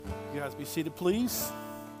You guys be seated, please.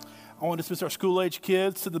 I want to dismiss our school-age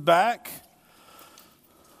kids to the back,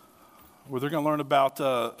 where they're going to learn about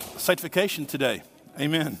sanctification today.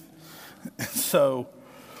 Amen. So,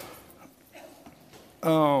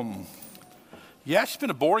 it's been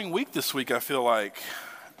a boring week this week, I feel like.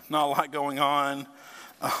 Not a lot going on.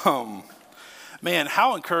 Man,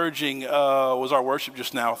 how encouraging was our worship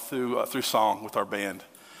just now through song with our band,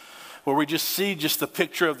 where we just see just the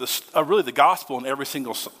picture of really the gospel in every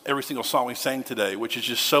single song we sang today, which is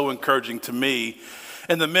just so encouraging to me.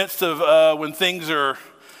 In the midst of when things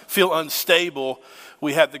feel unstable,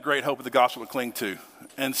 we have the great hope of the gospel to cling to.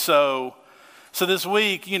 And so this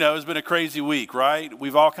week, has been a crazy week, right?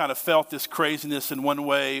 We've all kind of felt this craziness in one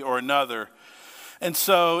way or another. And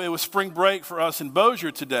so it was spring break for us in Bossier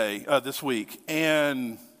today, this week.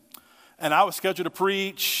 And I was scheduled to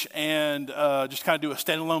preach and just kind of do a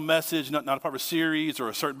standalone message, not a part of a series or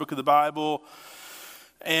a certain book of the Bible.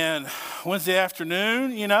 And Wednesday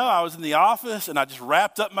afternoon, I was in the office and I just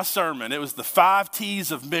wrapped up my sermon. It was the 5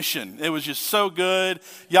 T's of mission. It was just so good.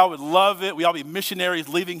 Y'all would love it. We all be missionaries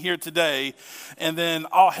leaving here today. And then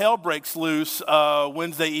all hell breaks loose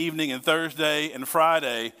Wednesday evening and Thursday and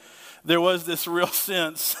Friday. There was this real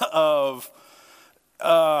sense of,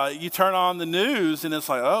 you turn on the news and it's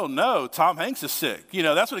like, oh no, Tom Hanks is sick.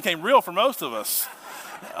 That's when it came real for most of us.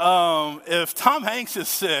 If Tom Hanks is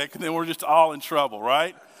sick, then we're just all in trouble,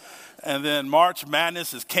 right? And then March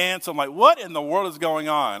Madness is canceled. I'm like, what in the world is going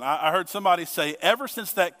on? I heard somebody say, ever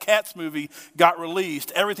since that Cats movie got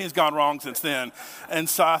released, everything's gone wrong since then. And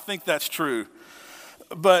so I think that's true.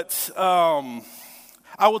 But I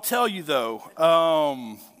will tell you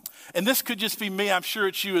though, and this could just be me, I'm sure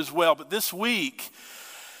it's you as well, but this week,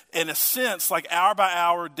 in a sense, like hour by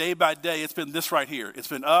hour, day by day, it's been this right here. It's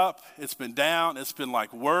been up, it's been down, it's been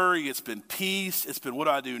like worry, it's been peace, it's been what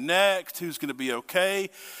do I do next, who's going to be okay.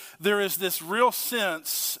 There is this real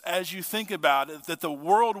sense, as you think about it, that the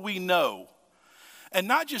world we know, and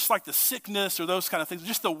not just like the sickness or those kind of things,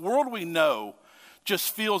 just the world we know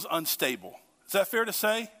just feels unstable. Is that fair to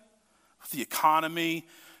say? With the economy,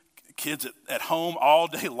 kids at home all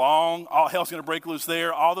day long, all hell's going to break loose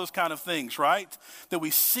there, all those kind of things, right? That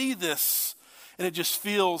we see this and it just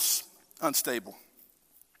feels unstable.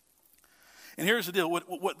 And here's the deal.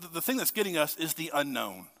 What the thing that's getting us is the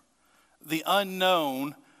unknown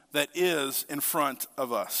that is in front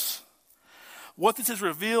of us. What this has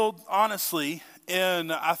revealed, honestly,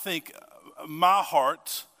 in, I think, my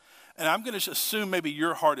heart, and I'm going to assume maybe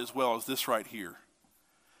your heart as well, is this right here,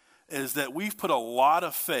 is that we've put a lot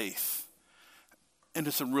of faith into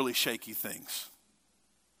some really shaky things.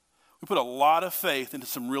 We put a lot of faith into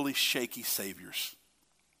some really shaky saviors.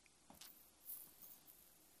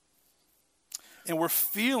 And we're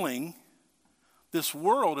feeling this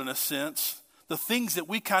world, in a sense, the things that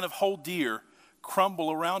we kind of hold dear crumble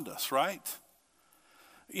around us, right?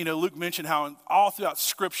 Luke mentioned how all throughout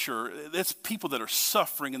Scripture, it's people that are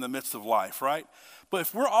suffering in the midst of life, right? But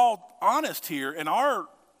if we're all honest here, in our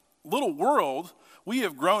little world, we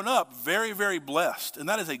have grown up very, very blessed, and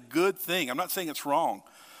that is a good thing. I'm not saying it's wrong.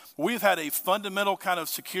 We've had a fundamental kind of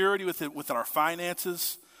security within our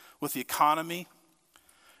finances, with the economy,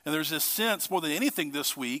 and there's this sense more than anything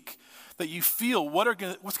this week that you feel what's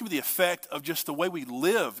going to be the effect of just the way we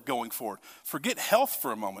live going forward. Forget health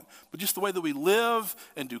for a moment, but just the way that we live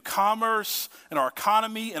and do commerce and our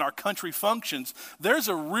economy and our country functions. There's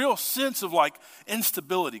a real sense of like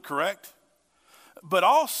instability, correct? But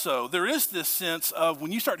also, there is this sense of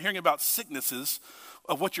when you start hearing about sicknesses,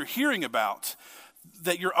 of what you're hearing about,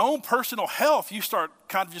 that your own personal health, you start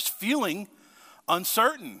kind of just feeling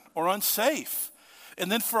uncertain or unsafe.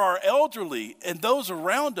 And then for our elderly and those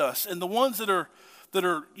around us and the ones that are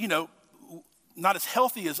not as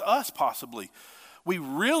healthy as us possibly, we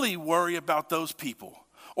really worry about those people.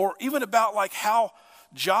 Or even about like how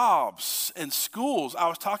jobs and schools. I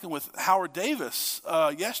was talking with Howard Davis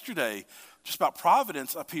yesterday, just about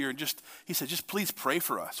Providence up here, and he said, just please pray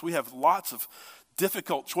for us. We have lots of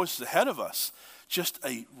difficult choices ahead of us. Just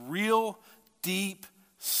a real deep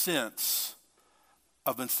sense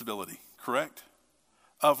of instability, correct?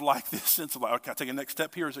 Of like this sense of like, okay, I take a next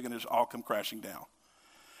step here, or is it going to just all come crashing down?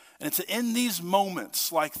 And it's in these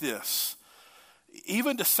moments like this,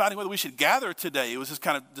 even deciding whether we should gather today, it was this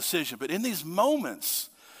kind of decision, but in these moments,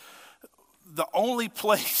 the only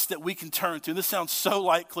place that we can turn to, and this sounds so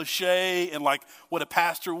like cliche and like what a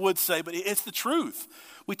pastor would say, but it's the truth.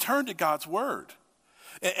 We turn to God's word.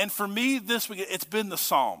 And for me this week, it's been the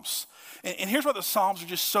Psalms. And here's why the Psalms are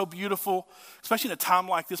just so beautiful, especially in a time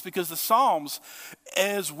like this, because the Psalms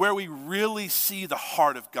is where we really see the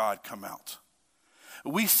heart of God come out.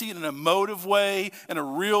 We see in an emotive way, in a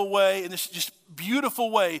real way, in this just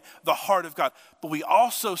beautiful way, the heart of God. But we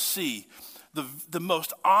also see the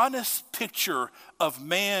most honest picture of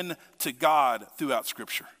man to God throughout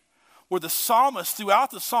Scripture, where the psalmists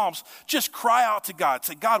throughout the Psalms just cry out to God,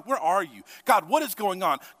 say, God, where are you? God, what is going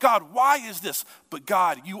on? God, why is this? But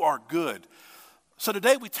God, you are good. So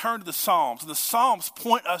today we turn to the Psalms, and the Psalms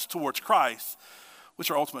point us towards Christ, which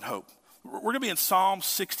is our ultimate hope. We're going to be in Psalm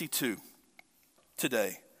 62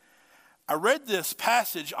 today. I read this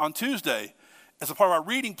passage on Tuesday as a part of our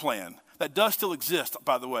reading plan. That does still exist,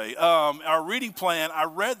 by the way. Our reading plan, I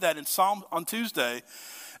read that in Psalm on Tuesday,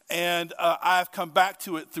 and I've come back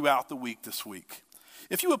to it throughout the week this week.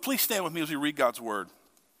 If you would please stand with me as we read God's word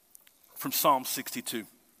from Psalm 62.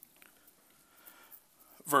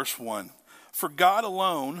 Verse 1. For God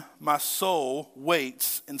alone my soul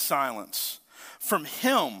waits in silence. From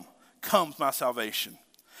him comes my salvation.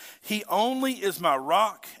 He only is my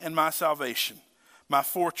rock and my salvation, my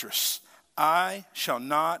fortress. I shall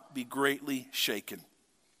not be greatly shaken.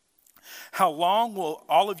 How long will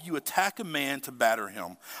all of you attack a man to batter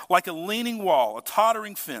him? Like a leaning wall, a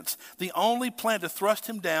tottering fence, the only plan to thrust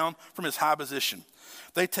him down from his high position.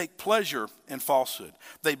 They take pleasure in falsehood.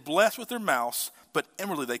 They bless with their mouths, but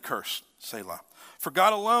inwardly they curse. Selah. For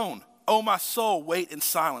God alone, O my soul, wait in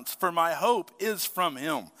silence, for my hope is from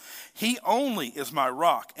him. He only is my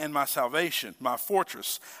rock and my salvation, my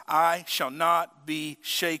fortress. I shall not be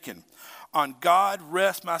shaken. On God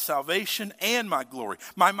rests my salvation and my glory.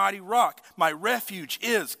 My mighty rock, my refuge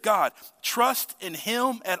is God. Trust in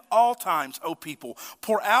him at all times, O people.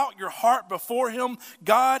 Pour out your heart before him.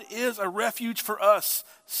 God is a refuge for us.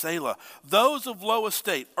 Selah. Those of low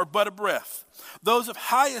estate are but a breath. Those of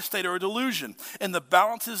high estate are a delusion. In the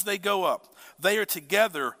balances they go up. They are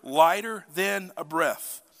together lighter than a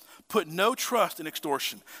breath. Put no trust in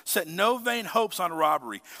extortion. Set no vain hopes on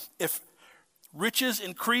robbery. If riches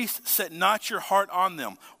increase, set not your heart on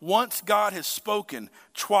them. Once God has spoken,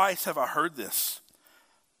 twice have I heard this.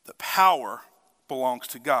 The power belongs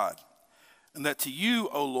to God, and that to you,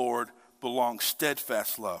 O Lord, belongs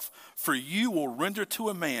steadfast love. For you will render to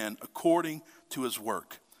a man according to his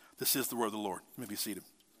work. This is the word of the Lord. You may be seated.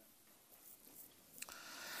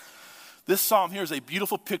 This psalm here is a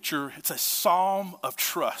beautiful picture. It's a psalm of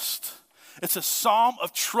trust. It's a psalm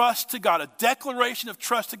of trust to God, a declaration of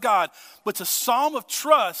trust to God, but it's a psalm of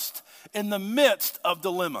trust in the midst of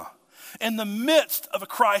dilemma, in the midst of a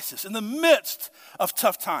crisis, in the midst of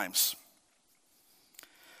tough times.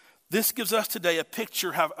 This gives us today a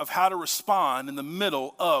picture of how to respond in the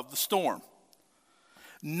middle of the storm.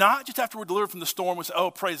 Not just after we're delivered from the storm, we say, oh,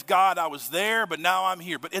 praise God, I was there, but now I'm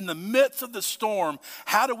here. But in the midst of the storm,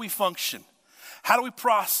 how do we function? How do we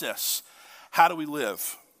process? How do we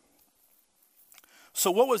live? So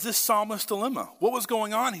what was this psalmist's dilemma? What was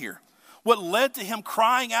going on here? What led to him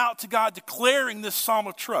crying out to God, declaring this psalm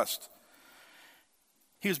of trust?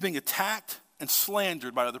 He was being attacked and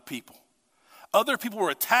slandered by other people. Other people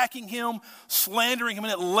were attacking him, slandering him,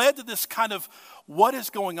 and it led to this kind of, what is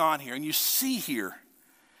going on here? And you see here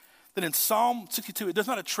that in Psalm 62, it does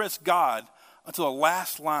not address God until the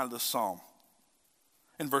last line of the psalm,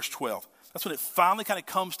 in verse 12. That's when it finally kind of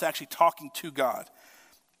comes to actually talking to God.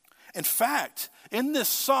 In fact, in this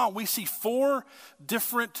psalm, we see 4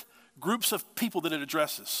 different groups of people that it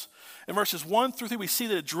addresses. In verses 1 through 3, we see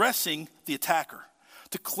that addressing the attacker,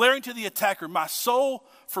 declaring to the attacker, my soul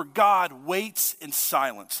for God waits in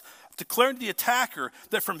silence. Declaring to the attacker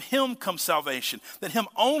that from him comes salvation, that him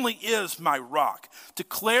only is my rock.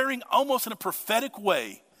 Declaring almost in a prophetic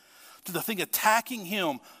way to the thing attacking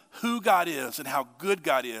him who God is and how good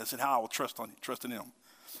God is and how I will trust in him.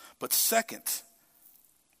 But second,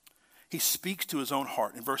 he speaks to his own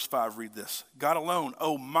heart. In verse 5, read this. God alone,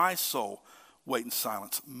 oh my soul, wait in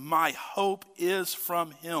silence. My hope is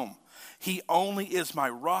from him. He only is my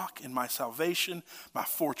rock and my salvation, my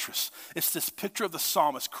fortress. It's this picture of the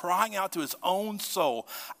psalmist crying out to his own soul.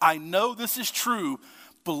 I know this is true.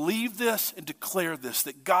 Believe this and declare this,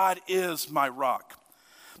 that God is my rock.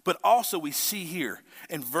 But also we see here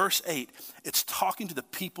in verse 8, it's talking to the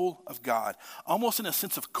people of God, almost in a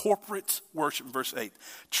sense of corporate worship in verse 8.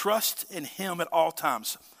 Trust in him at all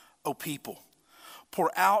times, O people. Pour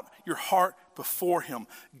out your heart before him.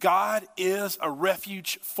 God is a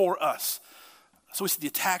refuge for us. So we see the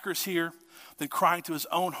attackers here, then crying to his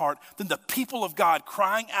own heart, then the people of God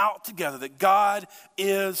crying out together that God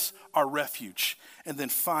is our refuge. And then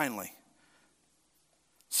finally,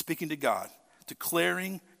 speaking to God,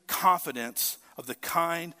 declaring confidence of the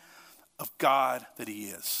kind of God that he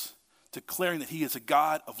is. Declaring that he is a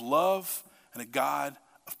God of love and a God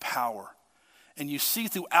of power. And you see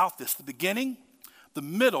throughout this, the beginning, the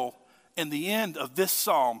middle and the end of this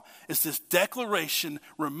psalm is this declaration,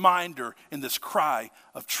 reminder, and this cry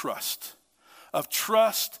of trust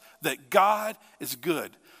that God is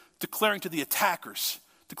good, declaring to the attackers,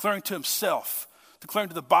 declaring to himself, declaring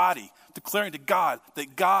to the body, declaring to God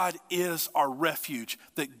that God is our refuge,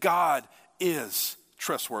 that God is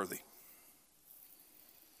trustworthy.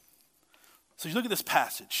 So you look at this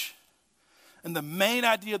passage, and the main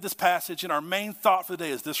idea of this passage and our main thought for the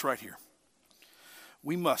day is this right here.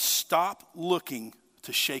 We must stop looking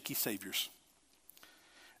to shaky saviors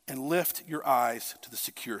and lift your eyes to the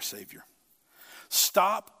secure Savior.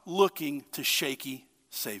 Stop looking to shaky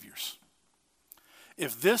saviors.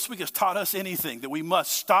 If this week has taught us anything, that we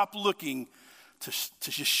must stop looking to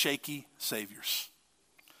just shaky saviors.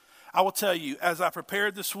 I will tell you, as I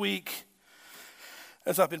prepared this week,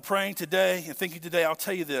 as I've been praying today and thinking today, I'll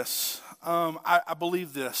tell you this. I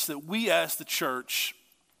believe this, that we as the church,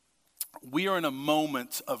 we are in a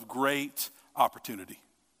moment of great opportunity.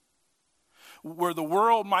 Where the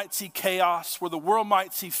world might see chaos, where the world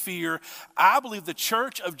might see fear, I believe the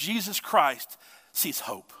church of Jesus Christ sees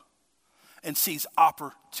hope and sees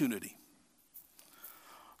opportunity.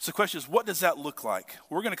 So the question is, what does that look like?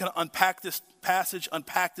 We're going to kind of unpack this passage,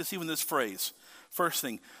 unpack this, even this phrase. First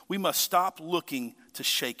thing, we must stop looking to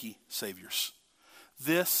shaky saviors.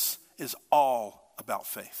 This is all about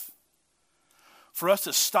faith. For us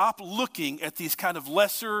to stop looking at these kind of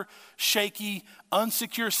lesser, shaky,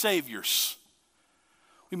 unsecure saviors,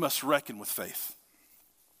 we must reckon with faith.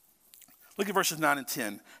 Look at verses 9 and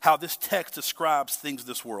 10, how this text describes things of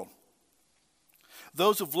this world.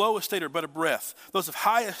 Those of low estate are but a breath. Those of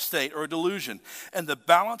high estate are a delusion. And the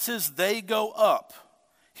balances, they go up.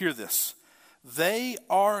 Hear this. They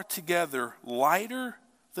are together lighter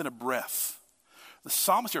than a breath. The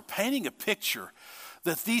psalmists are painting a picture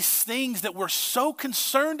that these things that we're so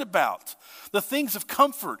concerned about, the things of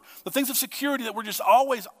comfort, the things of security that we're just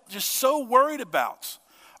always just so worried about,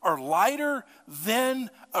 are lighter than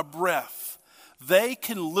a breath. They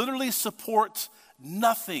can literally support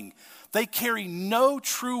nothing. They carry no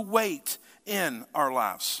true weight in our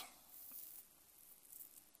lives.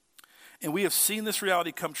 And we have seen this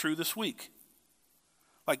reality come true this week.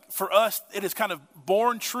 Like for us, it is kind of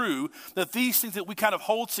born true that these things that we kind of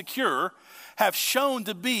hold secure have shown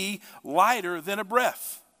to be lighter than a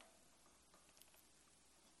breath.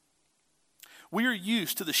 We are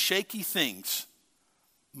used to the shaky things.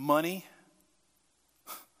 Money,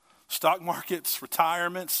 stock markets,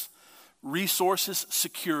 retirements, resources,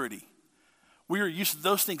 security. We are used to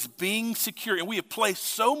those things being secure, and we have placed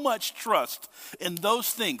so much trust in those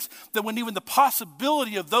things that when even the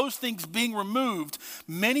possibility of those things being removed,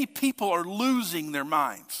 many people are losing their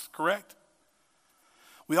minds, correct?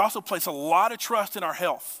 We also place a lot of trust in our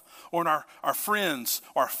health or in our friends,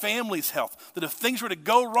 or our family's health, that if things were to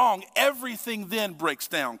go wrong, everything then breaks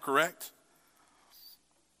down, correct?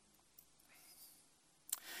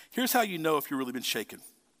 Here's how you know if you've really been shaken.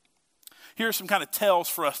 Here are some kind of tells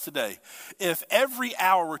for us today. If every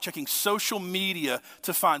hour we're checking social media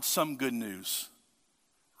to find some good news,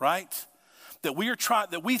 right? Here's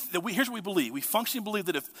what we believe. We functionally believe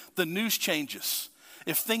that if the news changes,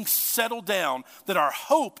 if things settle down, that our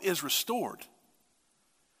hope is restored.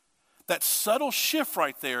 That subtle shift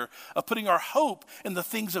right there of putting our hope in the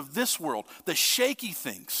things of this world, the shaky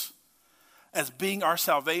things, as being our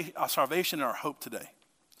salvation and our hope today.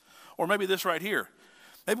 Or maybe this right here.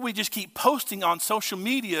 Maybe we just keep posting on social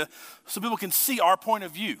media so people can see our point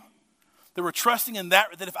of view. That we're trusting in that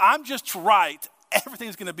if I'm just right,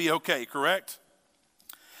 everything's going to be okay, correct?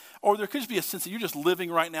 Or there could just be a sense that you're just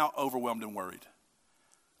living right now overwhelmed and worried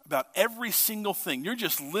about every single thing. You're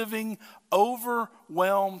just living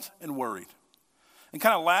overwhelmed and worried. And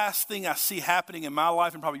kind of last thing I see happening in my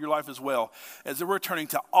life and probably your life as well is that we're turning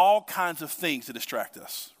to all kinds of things to distract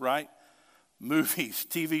us, right? Movies,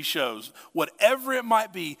 TV shows, whatever it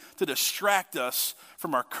might be to distract us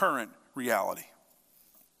from our current reality.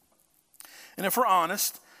 And if we're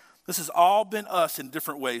honest, this has all been us in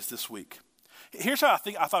different ways this week. Here's how I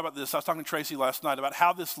thought about this. I was talking to Tracy last night about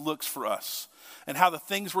how this looks for us and how the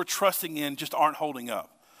things we're trusting in just aren't holding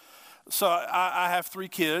up. So I have 3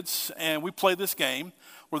 kids, and we play this game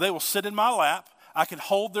where they will sit in my lap. I can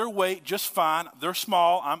hold their weight just fine. They're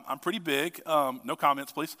small. I'm pretty big. No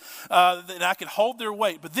comments, please. And I can hold their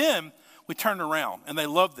weight. But then we turn around, and they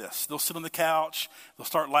love this. They'll sit on the couch. They'll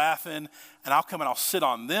start laughing, and I'll come and I'll sit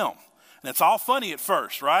on them. And it's all funny at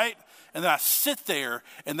first, right? And then I sit there,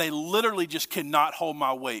 and they literally just cannot hold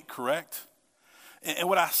my weight, correct? And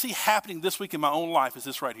what I see happening this week in my own life is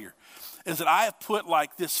this right here, is that I have put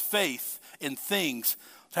like this faith in things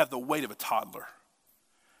to have the weight of a toddler.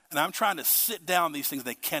 And I'm trying to sit down these things.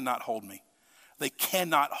 They cannot hold me. They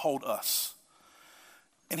cannot hold us.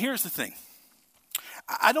 And here's the thing.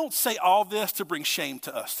 I don't say all this to bring shame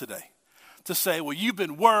to us today. To say, well, you've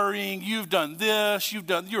been worrying, you've done this,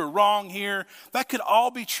 you're wrong here. That could all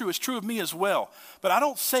be true. It's true of me as well. But I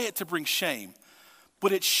don't say it to bring shame.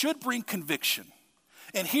 But it should bring conviction.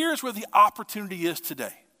 And here's where the opportunity is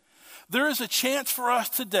today. There is a chance for us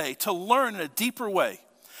today to learn in a deeper way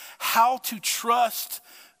how to trust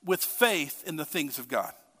with faith in the things of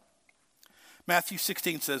God. Matthew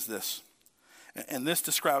 16 says this, and this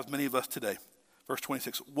describes many of us today. Verse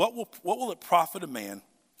 26, what will it profit a man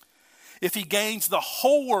if he gains the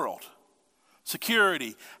whole world,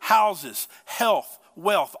 security, houses, health,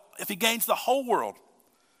 wealth, if he gains the whole world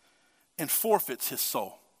and forfeits his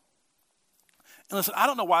soul? And listen, I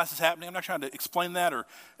don't know why this is happening. I'm not trying to explain that or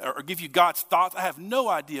give you God's thoughts. I have no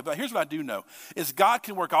idea. But here's what I do know, is God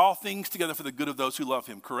can work all things together for the good of those who love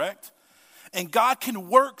him, correct? And God can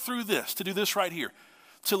work through this, to do this right here,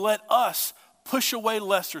 to let us push away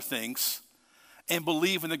lesser things and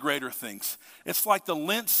believe in the greater things. It's like the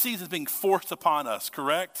Lent season is being forced upon us,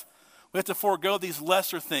 correct? We have to forego these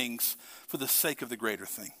lesser things for the sake of the greater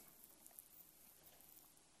thing.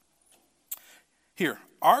 Here,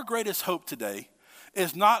 our greatest hope today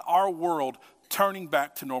is not our world turning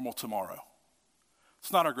back to normal tomorrow.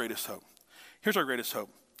 It's not our greatest hope. Here's our greatest hope.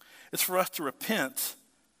 It's for us to repent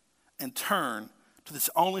and turn to this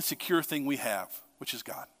only secure thing we have, which is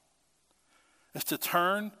God. It's to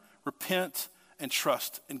turn, repent, and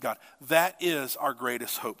trust in God. That is our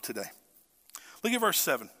greatest hope today. Look at verse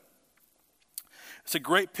 7. It's a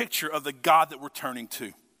great picture of the God that we're turning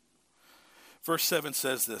to. Verse 7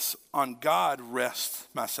 says this, on God rests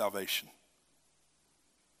my salvation.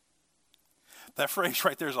 That phrase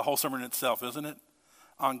right there is a whole sermon in itself, isn't it?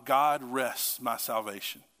 On God rests my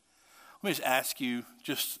salvation. Let me just ask you,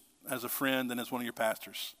 just as a friend and as one of your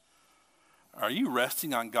pastors, are you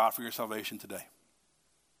resting on God for your salvation today?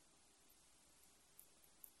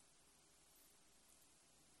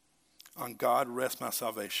 On God rests my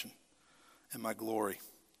salvation and my glory,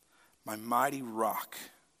 my mighty rock.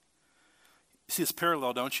 You see this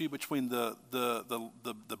parallel, don't you, between the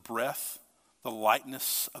breath, the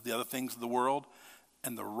lightness of the other things of the world,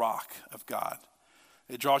 and the rock of God.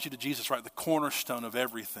 It draws you to Jesus, right? The cornerstone of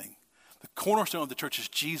everything. The cornerstone of the church is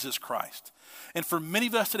Jesus Christ. And for many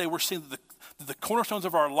of us today, we're seeing that the cornerstones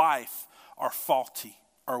of our life are faulty,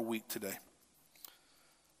 are weak today.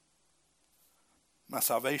 My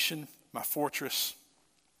salvation, my fortress.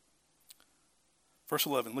 Verse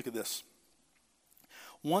 11, look at this.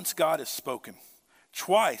 Once God has spoken,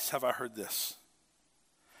 twice have I heard this,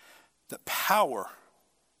 that power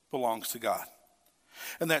belongs to God,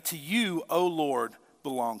 and that to you, O Lord,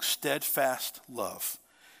 belongs steadfast love.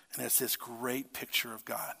 And it's this great picture of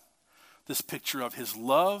God, this picture of his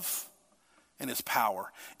love and his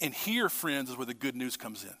power. And here, friends, is where the good news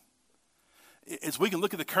comes in. As we can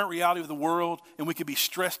look at the current reality of the world and we can be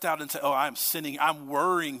stressed out and say, oh, I'm sinning, I'm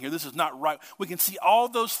worrying here, this is not right. We can see all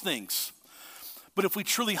those things. But if we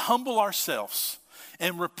truly humble ourselves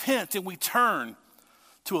and repent and we turn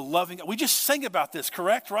to a loving God. We just sang about this,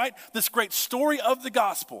 correct, right? This great story of the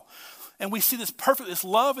gospel. And we see this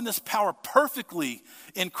love and this power perfectly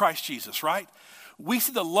in Christ Jesus, right? We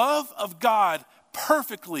see the love of God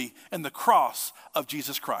perfectly in the cross of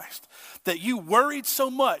Jesus Christ. That you worried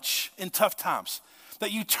so much in tough times,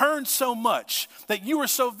 that you turned so much, that you were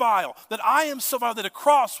so vile, that I am so vile, that a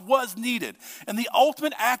cross was needed. And the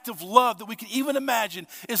ultimate act of love that we can even imagine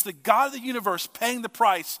is the God of the universe paying the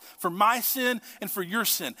price for my sin and for your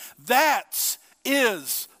sin. That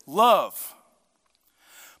is love.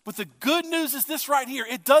 But the good news is this right here.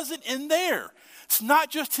 It doesn't end there. It's not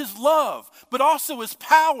just his love, but also his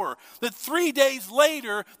power, that 3 days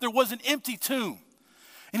later there was an empty tomb.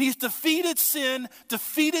 And he's defeated sin,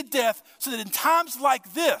 defeated death, so that in times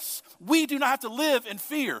like this, we do not have to live in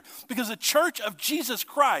fear. Because the church of Jesus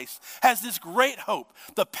Christ has this great hope.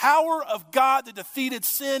 The power of God that defeated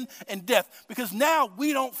sin and death. Because now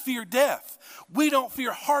we don't fear death. We don't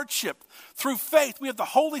fear hardship. Through faith, we have the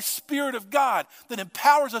Holy Spirit of God that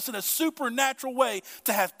empowers us in a supernatural way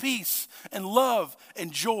to have peace and love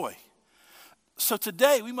and joy. So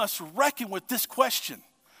today, we must reckon with this question.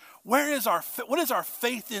 What is our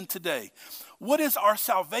faith in today? What is our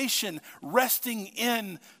salvation resting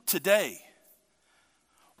in today?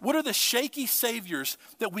 What are the shaky saviors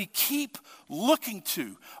that we keep looking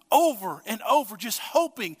to over and over, just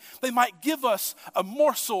hoping they might give us a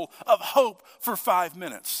morsel of hope for 5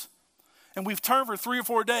 minutes? And we've turned for 3 or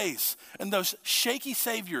 4 days, and those shaky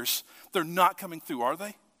saviors, they're not coming through, are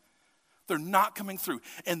they? They're not coming through.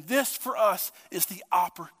 And this for us is the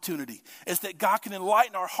opportunity, is that God can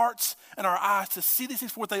enlighten our hearts and our eyes to see these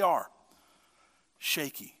things for what they are,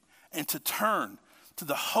 shaky, and to turn to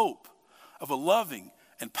the hope of a loving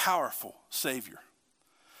and powerful Savior.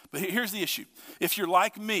 But here's the issue. If you're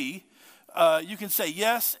like me, you can say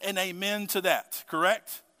yes and amen to that,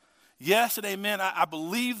 correct? Yes and amen. I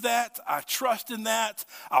believe that. I trust in that.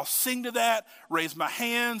 I'll sing to that, raise my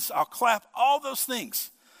hands, I'll clap, all those things.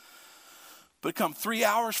 But come 3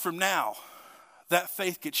 hours from now, that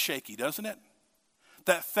faith gets shaky, doesn't it?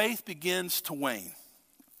 That faith begins to wane.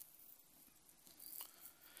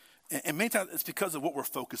 And many times it's because of what we're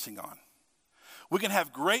focusing on. We can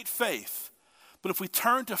have great faith, but if we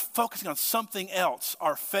turn to focusing on something else,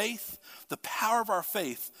 our faith, the power of our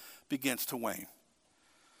faith begins to wane.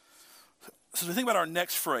 So as we think about our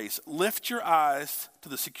next phrase, lift your eyes to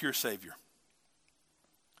the secure Savior.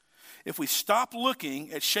 If we stop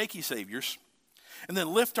looking at shaky saviors and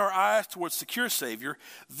then lift our eyes towards secure Savior,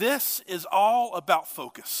 this is all about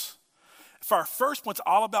focus. If our first point's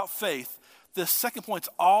all about faith, the second point's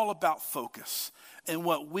all about focus and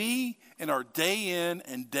what we in our day in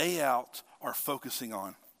and day out are focusing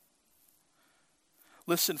on.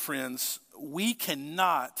 Listen, friends, we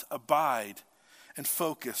cannot abide and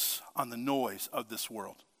focus on the noise of this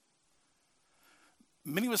world.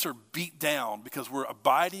 Many of us are beat down because we're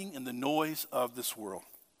abiding in the noise of this world.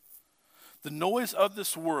 The noise of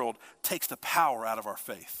this world takes the power out of our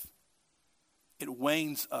faith. It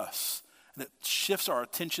wanes us, and it shifts our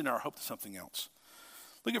attention and our hope to something else.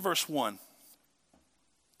 Look at verse 1.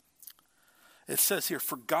 It says here,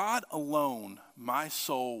 "For God alone my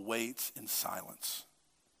soul waits in silence."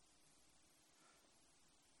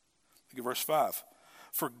 Look at verse 5.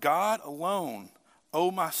 "For God alone, O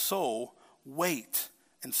my soul, wait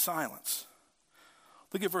in silence."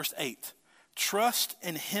 Look at verse 8. "Trust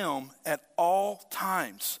in him at all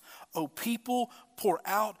times. O people, pour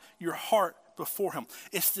out your heart before him."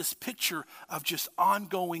 It's this picture of just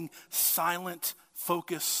ongoing, silent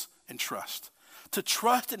focus and trust. To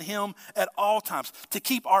trust in him at all times. To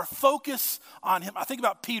keep our focus on him. I think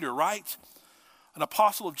about Peter, right? An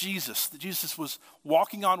apostle of Jesus. That Jesus was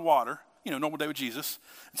walking on water. Normal day with Jesus.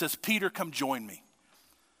 It says, "Peter, come join me."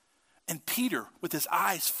 And Peter, with his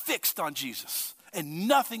eyes fixed on Jesus and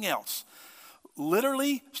nothing else,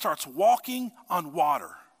 literally starts walking on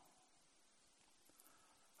water.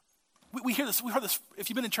 We hear this. We heard this. If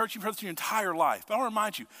you've been in church, you've heard this your entire life. But I want to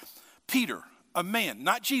remind you, Peter, a man,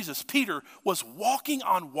 not Jesus, Peter was walking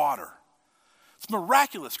on water. It's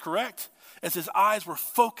miraculous, correct? As his eyes were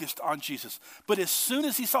focused on Jesus. But as soon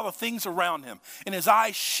as he saw the things around him and his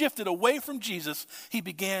eyes shifted away from Jesus, he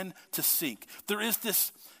began to sink. There is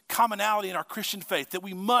this commonality in our Christian faith that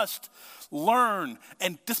we must learn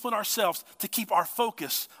and discipline ourselves to keep our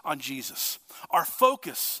focus on Jesus. Our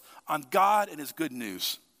focus on God and his good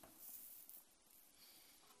news.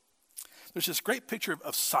 There's this great picture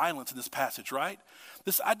of silence in this passage, right?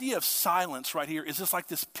 This idea of silence right here is just like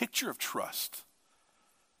this picture of trust.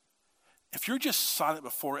 If you're just silent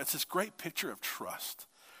before, it's this great picture of trust.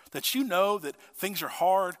 That you know that things are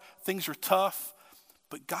hard, things are tough,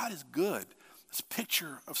 but God is good. This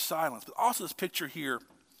picture of silence, but also this picture here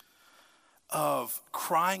of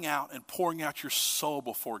crying out and pouring out your soul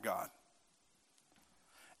before God.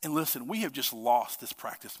 And listen, we have just lost this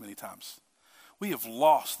practice many times. We have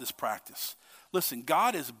lost this practice. Listen,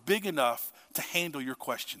 God is big enough to handle your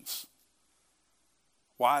questions.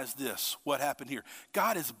 Why is this? What happened here?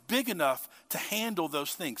 God is big enough to handle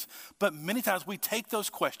those things. But many times we take those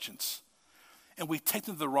questions and we take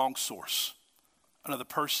them to the wrong source. Another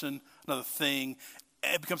person, another thing.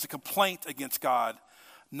 It becomes a complaint against God,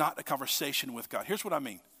 not a conversation with God. Here's what I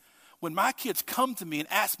mean. When my kids come to me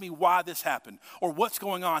and ask me why this happened or what's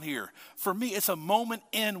going on here, for me, it's a moment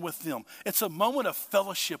in with them. It's a moment of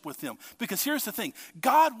fellowship with them. Because here's the thing.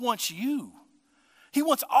 God wants you. He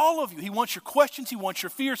wants all of you. He wants your questions. He wants your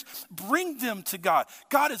fears. Bring them to God.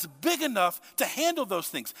 God is big enough to handle those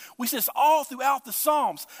things. We see this all throughout the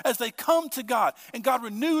Psalms as they come to God and God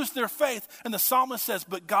renews their faith. And the psalmist says,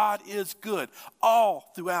 but God is good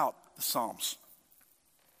all throughout the Psalms.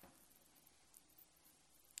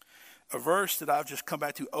 A verse that I've just come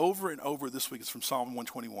back to over and over this week is from Psalm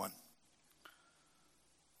 121.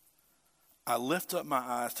 I lift up my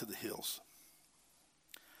eyes to the hills.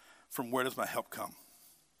 From where does my help come?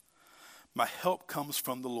 My help comes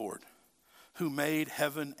from the Lord, who made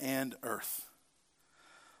heaven and earth.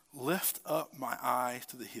 Lift up my eyes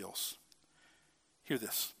to the hills. Hear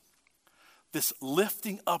this. This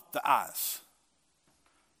lifting up the eyes,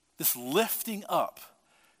 this lifting up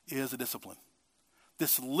is a discipline.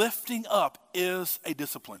 This lifting up is a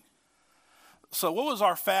discipline. So what was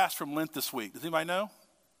our fast from Lent this week? Does anybody know?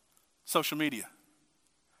 Social media.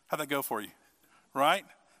 How'd that go for you? Right?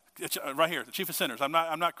 It's right here, the chief of sinners. I'm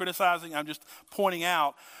not criticizing. I'm just pointing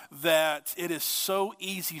out that it is so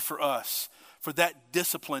easy for us for that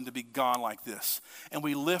discipline to be gone like this. And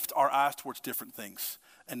we lift our eyes towards different things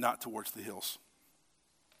and not towards the hills.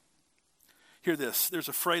 Hear this. There's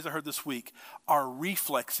a phrase I heard this week. Our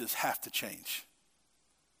reflexes have to change.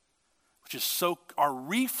 Which is so, our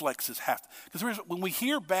reflexes have to, because when we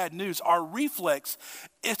hear bad news, our reflex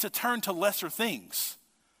is to turn to lesser things.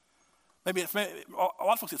 Maybe a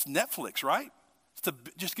lot of folks, it's Netflix, right? It's to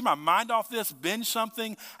just get my mind off this, binge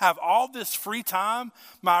something, have all this free time.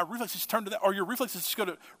 My reflex is to turn to that, or your reflex is just go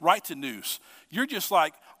to right to news. You're just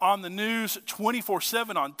like on the news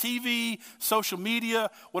 24/7 on TV, social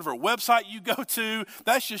media, whatever website you go to.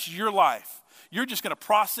 That's just your life. You're just going to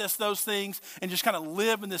process those things and just kind of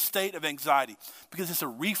live in this state of anxiety because it's a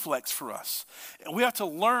reflex for us. And we have to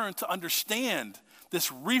learn to understand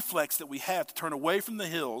this reflex that we have to turn away from the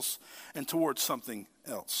hills and towards something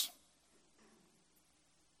else.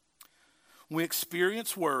 When we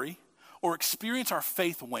experience worry or experience our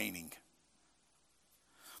faith waning,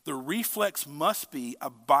 the reflex must be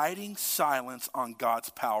abiding silence on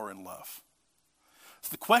God's power and love. So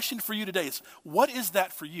the question for you today is, what is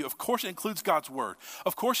that for you? Of course it includes God's word.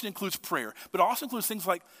 Of course it includes prayer. But it also includes things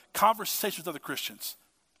like conversations with other Christians.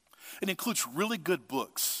 It includes really good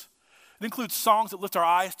books. It includes songs that lift our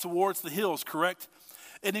eyes towards the hills, correct?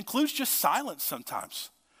 It includes just silence sometimes.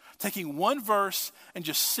 Taking one verse and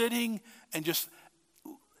just sitting and just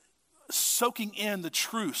soaking in the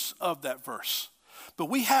truths of that verse. But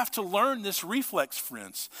we have to learn this reflex,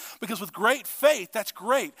 friends, because with great faith, that's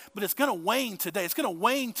great, but it's going to wane today. It's going to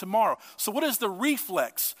wane tomorrow. So what is the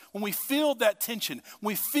reflex when we feel that tension,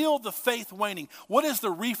 when we feel the faith waning? What is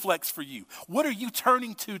the reflex for you? What are you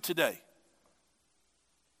turning to today?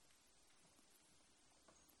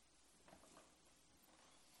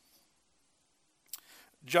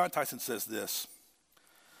 John Tyson says this: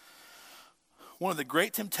 one of the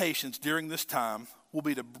great temptations during this time will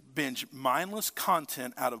be to binge mindless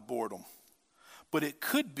content out of boredom. But it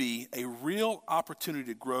could be a real opportunity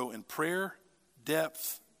to grow in prayer,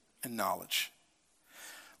 depth, and knowledge.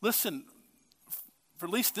 Listen, for at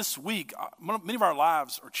least this week, many of our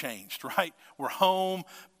lives are changed, right? We're home,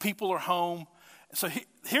 people are home. So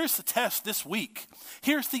here's the test this week.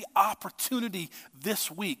 Here's the opportunity this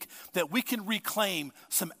week that we can reclaim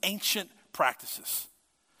some ancient practices.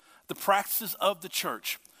 The practices of the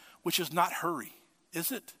church, which is not hurry, is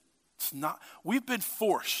it? It's not. We've been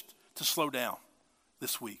forced to slow down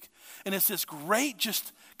this week. And it's this great,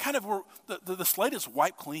 just kind of, the slate is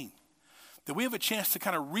wiped clean. That we have a chance to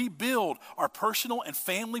kind of rebuild our personal and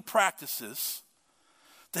family practices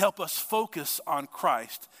to help us focus on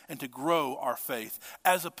Christ and to grow our faith,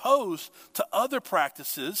 as opposed to other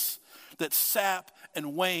practices that sap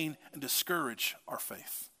and wane and discourage our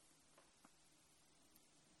faith.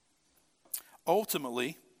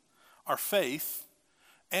 Ultimately, our faith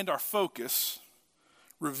and our focus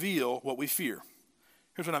reveal what we fear.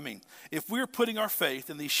 Here's what I mean. If we're putting our faith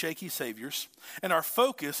in these shaky saviors and our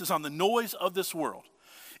focus is on the noise of this world,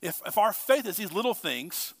 if our faith is these little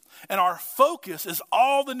things and our focus is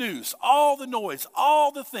all the news, all the noise,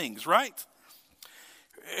 all the things, right?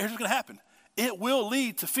 Here's what's going to happen. It will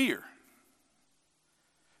lead to fear.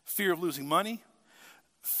 Fear of losing money,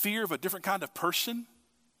 fear of a different kind of person,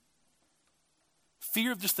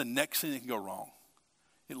 fear of just the next thing that can go wrong.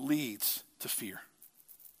 It leads to fear.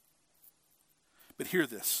 But hear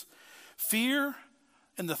this. Fear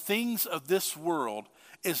and the things of this world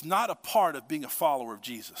is not a part of being a follower of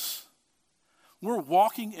Jesus. We're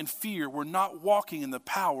walking in fear. We're not walking in the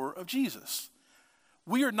power of Jesus.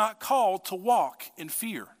 We are not called to walk in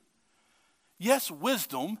fear. Yes,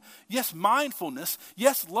 wisdom. Yes, mindfulness.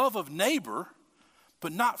 Yes, love of neighbor,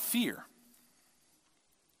 but not fear.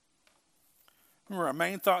 Remember our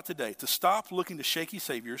main thought today, to stop looking to shaky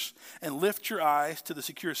saviors and lift your eyes to the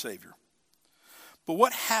secure Savior. But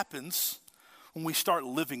what happens when we start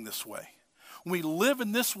living this way? When we live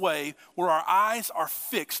in this way where our eyes are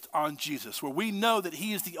fixed on Jesus, where we know that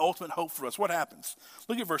he is the ultimate hope for us, what happens?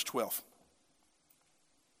 Look at verse 12.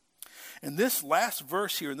 And this last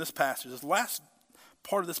verse here in this passage, this last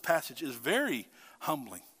part of this passage is very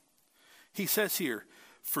humbling. He says here,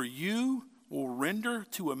 for you will render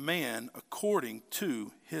to a man according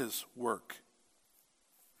to his work.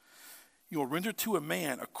 You will render to a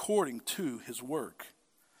man according to his work.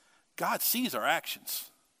 God sees our actions.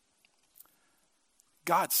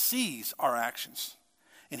 God sees our actions.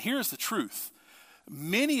 And here's the truth.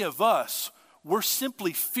 Many of us, we're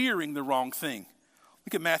simply fearing the wrong thing.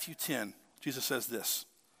 Look at Matthew 10. Jesus says this,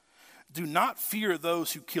 do not fear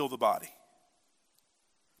those who kill the body,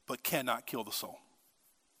 but cannot kill the soul.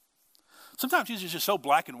 Sometimes Jesus is just so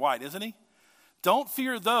black and white, isn't he? Don't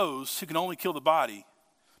fear those who can only kill the body,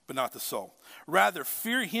 but not the soul. Rather,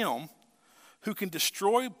 fear him who can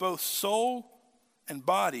destroy both soul and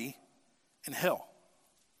body in hell.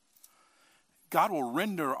 God will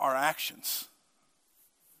render our actions.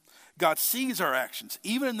 God sees our actions.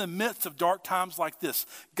 Even in the midst of dark times like this,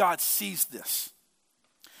 God sees this.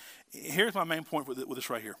 Here's my main point with this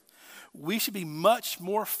right here. We should be much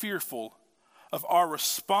more fearful of our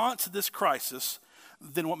response to this crisis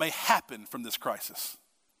than what may happen from this crisis.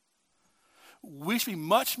 We should be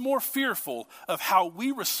much more fearful of how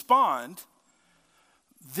we respond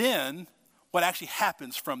than what actually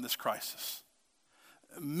happens from this crisis.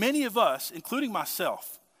 Many of us, including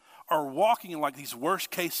myself, are walking in like these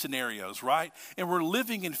worst case scenarios, right? And we're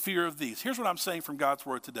living in fear of these. Here's what I'm saying from God's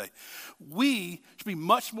word today. We should be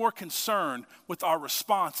much more concerned with our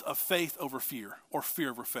response of faith over fear or fear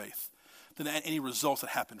over faith than any results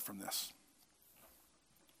that happen from this.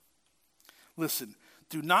 Listen,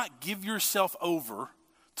 do not give yourself over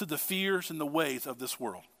to the fears and the ways of this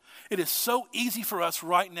world. It is so easy for us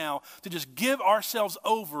right now to just give ourselves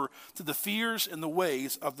over to the fears and the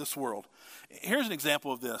ways of this world. Here's an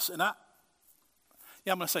example of this, and I'm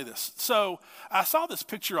going to say this. So I saw this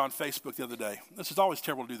picture on Facebook the other day. This is always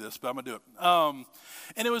terrible to do this, but I'm going to do it.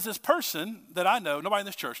 And it was this person that I know, nobody in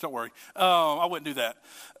this church, don't worry, I wouldn't do that,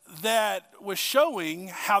 that was showing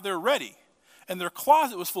how they're ready. And their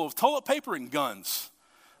closet was full of toilet paper and guns.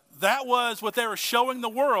 That was what they were showing the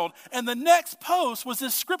world. And the next post was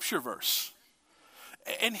this scripture verse.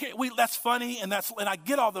 And that's funny, and I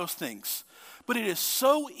get all those things. But it is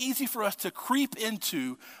so easy for us to creep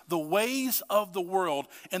into the ways of the world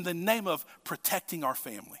in the name of protecting our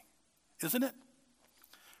family, isn't it?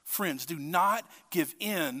 Friends, do not give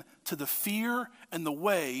in to the fear and the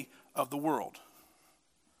way of the world.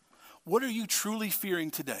 What are you truly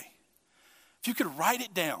fearing today? If you could write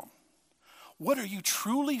it down, what are you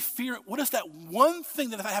truly fearing? What is that one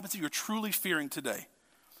thing that if that happens to you, you're truly fearing today?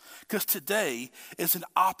 Because today is an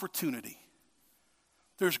opportunity.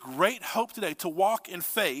 There's great hope today to walk in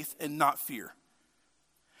faith and not fear.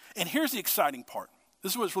 And here's the exciting part.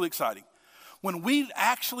 This is what's really exciting. When we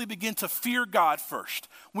actually begin to fear God first,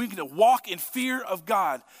 we begin to walk in fear of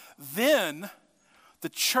God, then the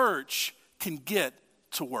church can get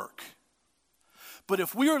to work. But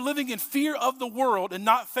if we are living in fear of the world and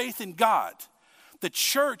not faith in God, the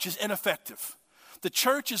church is ineffective. The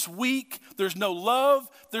church is weak. There's no love.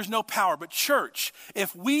 There's no power. But church,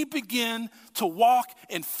 if we begin to walk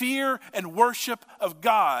in fear and worship of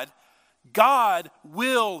God, God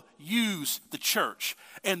will use the church.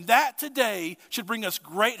 And that today should bring us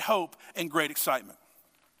great hope and great excitement.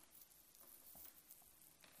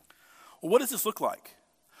 Well, what does this look like?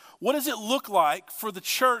 What does it look like for the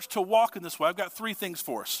church to walk in this way? I've got three things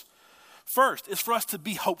for us. First is for us to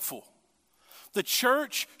be hopeful. The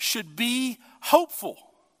church should be hopeful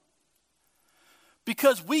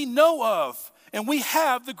because we know of and we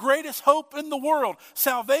have the greatest hope in the world,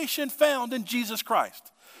 salvation found in Jesus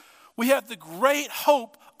Christ. We have the great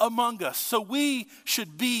hope among us, so we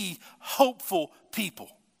should be hopeful people.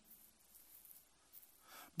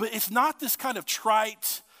 But it's not this kind of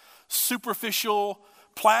trite, superficial,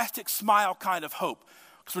 plastic smile kind of hope.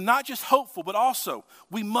 Because we're not just hopeful, but also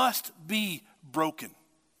we must be broken.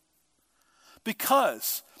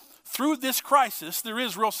 Because through this crisis, there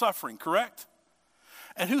is real suffering, correct?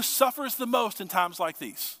 And who suffers the most in times like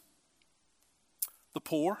these? The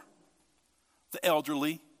poor, the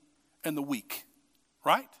elderly, and the weak,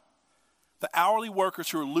 right? The hourly workers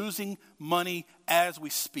who are losing money as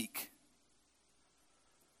we speak.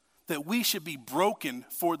 That we should be broken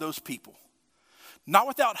for those people. Not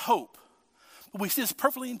without hope. But we see this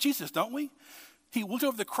perfectly in Jesus, don't we? He looked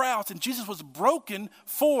over the crowds and Jesus was broken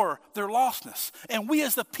for their lostness. And we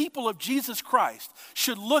as the people of Jesus Christ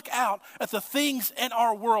should look out at the things in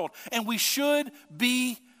our world and we should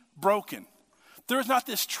be broken. There's not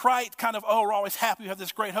this trite kind of, oh, we're always happy, we have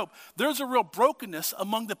this great hope. There's a real brokenness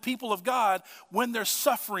among the people of God when they're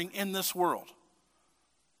suffering in this world.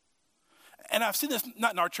 And I've seen this,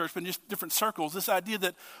 not in our church, but in just different circles, this idea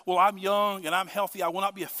that, well, I'm young and I'm healthy, I will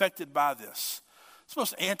not be affected by this. It's the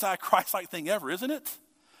most anti-Christ-like thing ever, isn't it?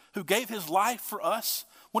 Who gave his life for us,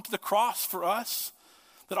 went to the cross for us.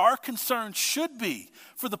 That our concern should be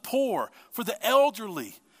for the poor, for the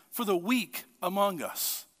elderly, for the weak among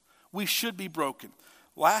us. We should be broken.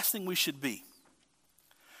 Last thing we should be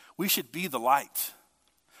the light.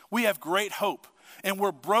 We have great hope. and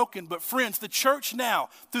we're broken. But friends, the church now,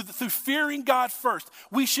 through fearing God first,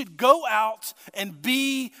 we should go out and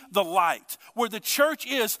be the light. Where the church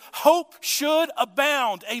is, hope should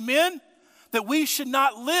abound. Amen? That we should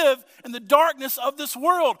not live in the darkness of this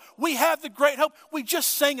world. We have the great hope. We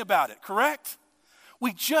just sang about it, correct?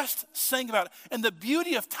 We just sang about it. And the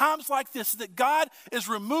beauty of times like this is that God is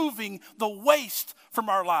removing the waste from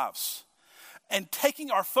our lives and taking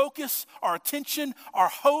our focus, our attention, our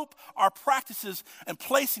hope, our practices, and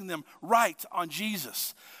placing them right on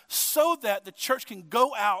Jesus so that the church can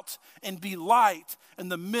go out and be light in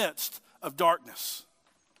the midst of darkness.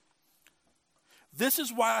 This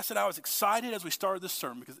is why I said I was excited as we started this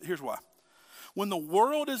sermon, because here's why. When the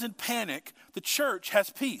world is in panic, the church has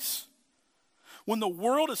peace. When the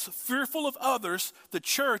world is fearful of others, the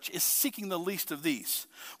church is seeking the least of these.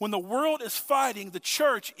 When the world is fighting, the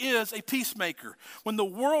church is a peacemaker. When the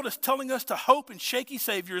world is telling us to hope in shaky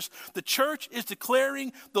saviors, the church is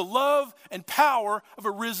declaring the love and power of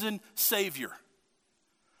a risen Savior.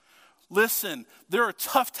 Listen, there are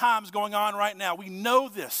tough times going on right now. We know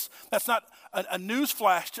this. That's not a news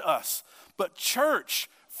flash to us. But church,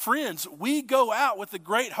 friends, we go out with the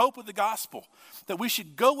great hope of the gospel, that we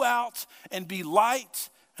should go out and be light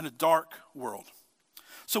in a dark world.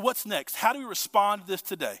 So what's next? How do we respond to this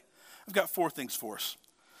today? I've got 4 things for us.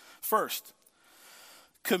 First,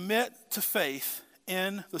 commit to faith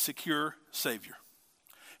in the secure Savior.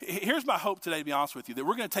 Here's my hope today, to be honest with you, that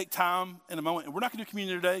we're going to take time in a moment, and we're not going to do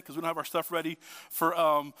communion today because we don't have our stuff ready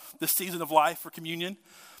for this season of life for communion,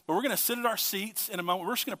 but we're going to sit at our seats in a moment.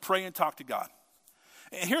 We're just going to pray and talk to God.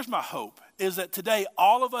 And here's my hope, is that today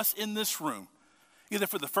all of us in this room, either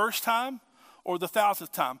for the first time or the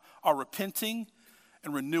 1,000th time, are repenting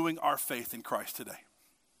and renewing our faith in Christ today.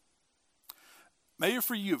 Maybe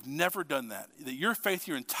for you, you've never done that your faith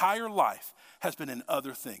your entire life has been in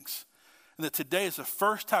other things. And that today is the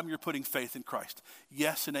first time you're putting faith in Christ.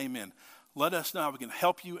 Yes and amen. Let us know how we can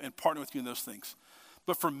help you and partner with you in those things.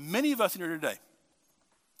 But for many of us in here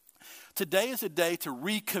today is a day to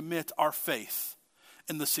recommit our faith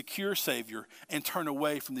in the secure Savior and turn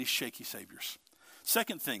away from these shaky saviors.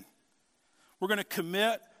 Second thing, we're going to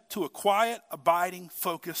commit to a quiet, abiding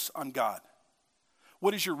focus on God.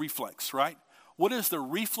 What is your reflex, right? What is the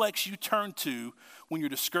reflex you turn to when you're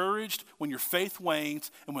discouraged, when your faith wanes,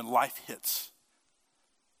 and when life hits?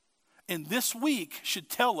 And this week should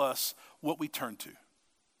tell us what we turn to.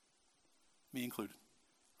 Me included.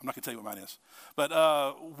 I'm not going to tell you what mine is. But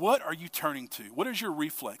what are you turning to? What is your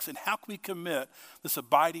reflex? And how can we commit this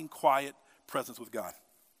abiding, quiet presence with God?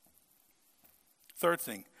 Third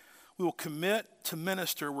thing, we will commit to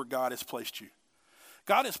minister where God has placed you.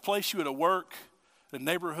 God has placed you at a work, a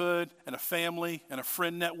neighborhood, and a family, and a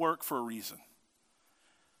friend network for a reason.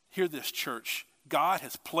 Hear this, church. God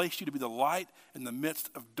has placed you to be the light in the midst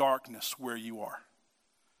of darkness where you are.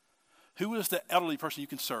 Who is the elderly person you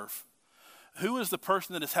can serve? Who is the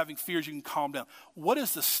person that is having fears you can calm down? What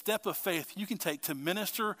is the step of faith you can take to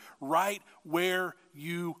minister right where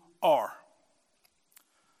you are?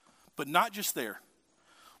 But not just there.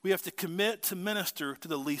 We have to commit to minister to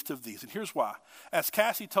the least of these. And here's why. As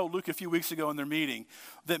Cassie told Luke a few weeks ago in their meeting,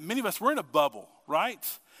 that many of us, we're in a bubble, right?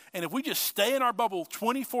 And if we just stay in our bubble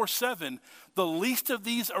 24/7, the least of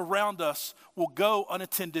these around us will go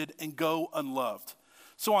unattended and go unloved.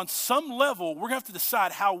 So on some level, we're going to have to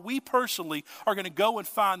decide how we personally are going to go and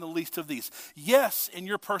find the least of these. Yes, in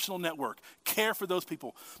your personal network, care for those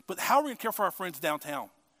people. But how are we going to care for our friends downtown?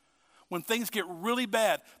 When things get really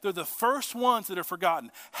bad, they're the first ones that are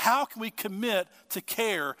forgotten. How can we commit to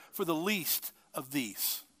care for the least of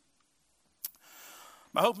these?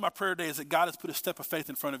 My hope and my prayer today is that God has put a step of faith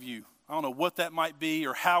in front of you. I don't know what that might be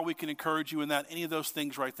or how we can encourage you in that, any of those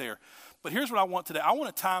things right there. But here's what I want today. I want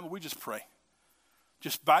a time where we just pray.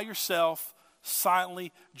 Just by yourself,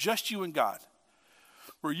 silently, just you and God.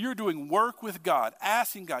 Where you're doing work with God,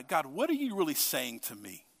 asking God, God, what are you really saying to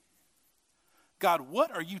me? God, what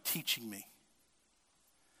are you teaching me?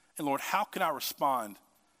 And Lord, how can I respond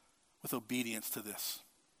with obedience to this?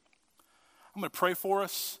 I'm going to pray for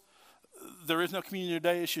us. There is no communion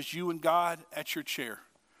today. It's just you and God at your chair.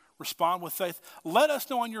 Respond with faith. Let us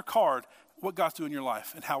know on your card what God's doing in your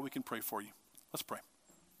life and how we can pray for you. Let's pray.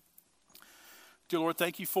 Dear Lord,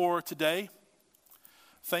 thank you for today.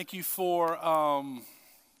 Thank you for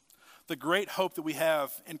the great hope that we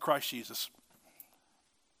have in Christ Jesus.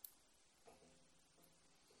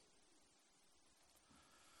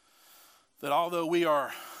 That although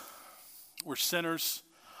we're sinners,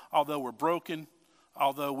 although we're broken,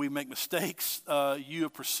 although we make mistakes, you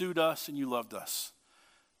have pursued us and you loved us.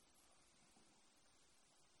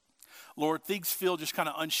 Lord, things feel just kind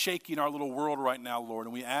of unshaky in our little world right now, Lord,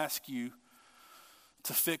 and we ask you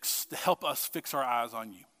to help us fix our eyes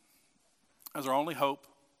on you as our only hope,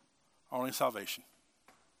 our only salvation.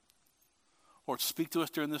 Lord, speak to us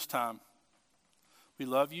during this time. We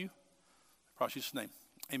love you. In Jesus' name,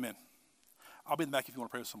 amen. I'll be in the back if you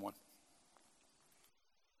want to pray with someone.